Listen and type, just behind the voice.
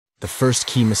first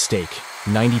key mistake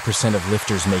 90% of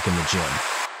lifters make in the gym.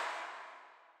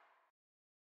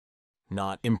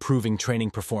 Not improving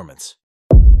training performance.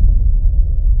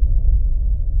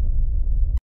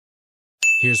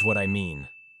 Here's what I mean.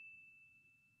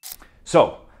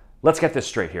 So let's get this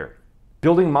straight here.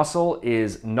 Building muscle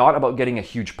is not about getting a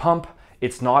huge pump.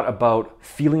 It's not about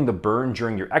feeling the burn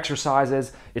during your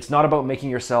exercises. It's not about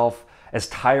making yourself as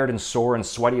tired and sore and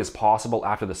sweaty as possible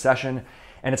after the session.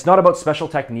 And it's not about special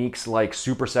techniques like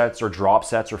supersets or drop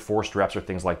sets or forced reps or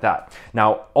things like that.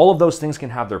 Now, all of those things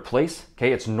can have their place,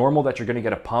 okay? It's normal that you're gonna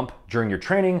get a pump during your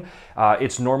training.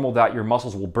 It's normal that your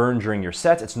muscles will burn during your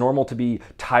sets. It's normal to be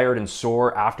tired and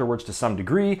sore afterwards to some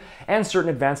degree. And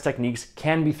certain advanced techniques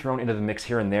can be thrown into the mix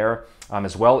here and there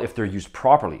as well if they're used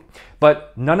properly.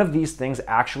 But none of these things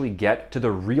actually get to the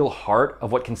real heart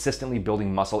of what consistently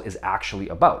building muscle is actually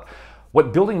about.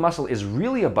 What building muscle is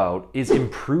really about is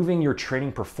improving your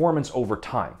training performance over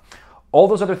time. All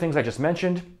those other things I just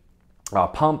mentioned,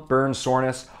 pump, burn,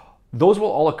 soreness, those will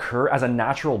all occur as a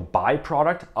natural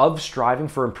byproduct of striving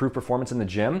for improved performance in the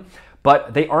gym,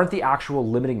 but they aren't the actual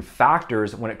limiting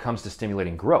factors when it comes to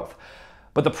stimulating growth.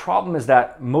 But the problem is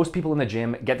that most people in the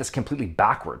gym get this completely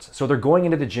backwards. So they're going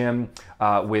into the gym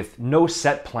with no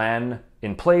set plan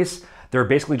in place. They're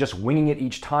basically just winging it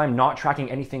each time, not tracking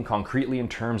anything concretely in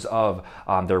terms of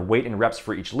their weight and reps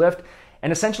for each lift,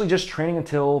 and essentially just training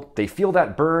until they feel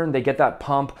that burn, they get that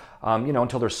pump,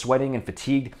 until they're sweating and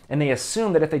fatigued, and they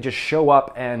assume that if they just show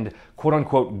up and quote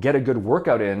unquote get a good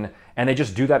workout in, and they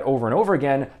just do that over and over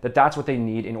again, that that's what they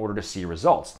need in order to see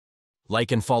results.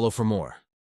 Like and follow for more.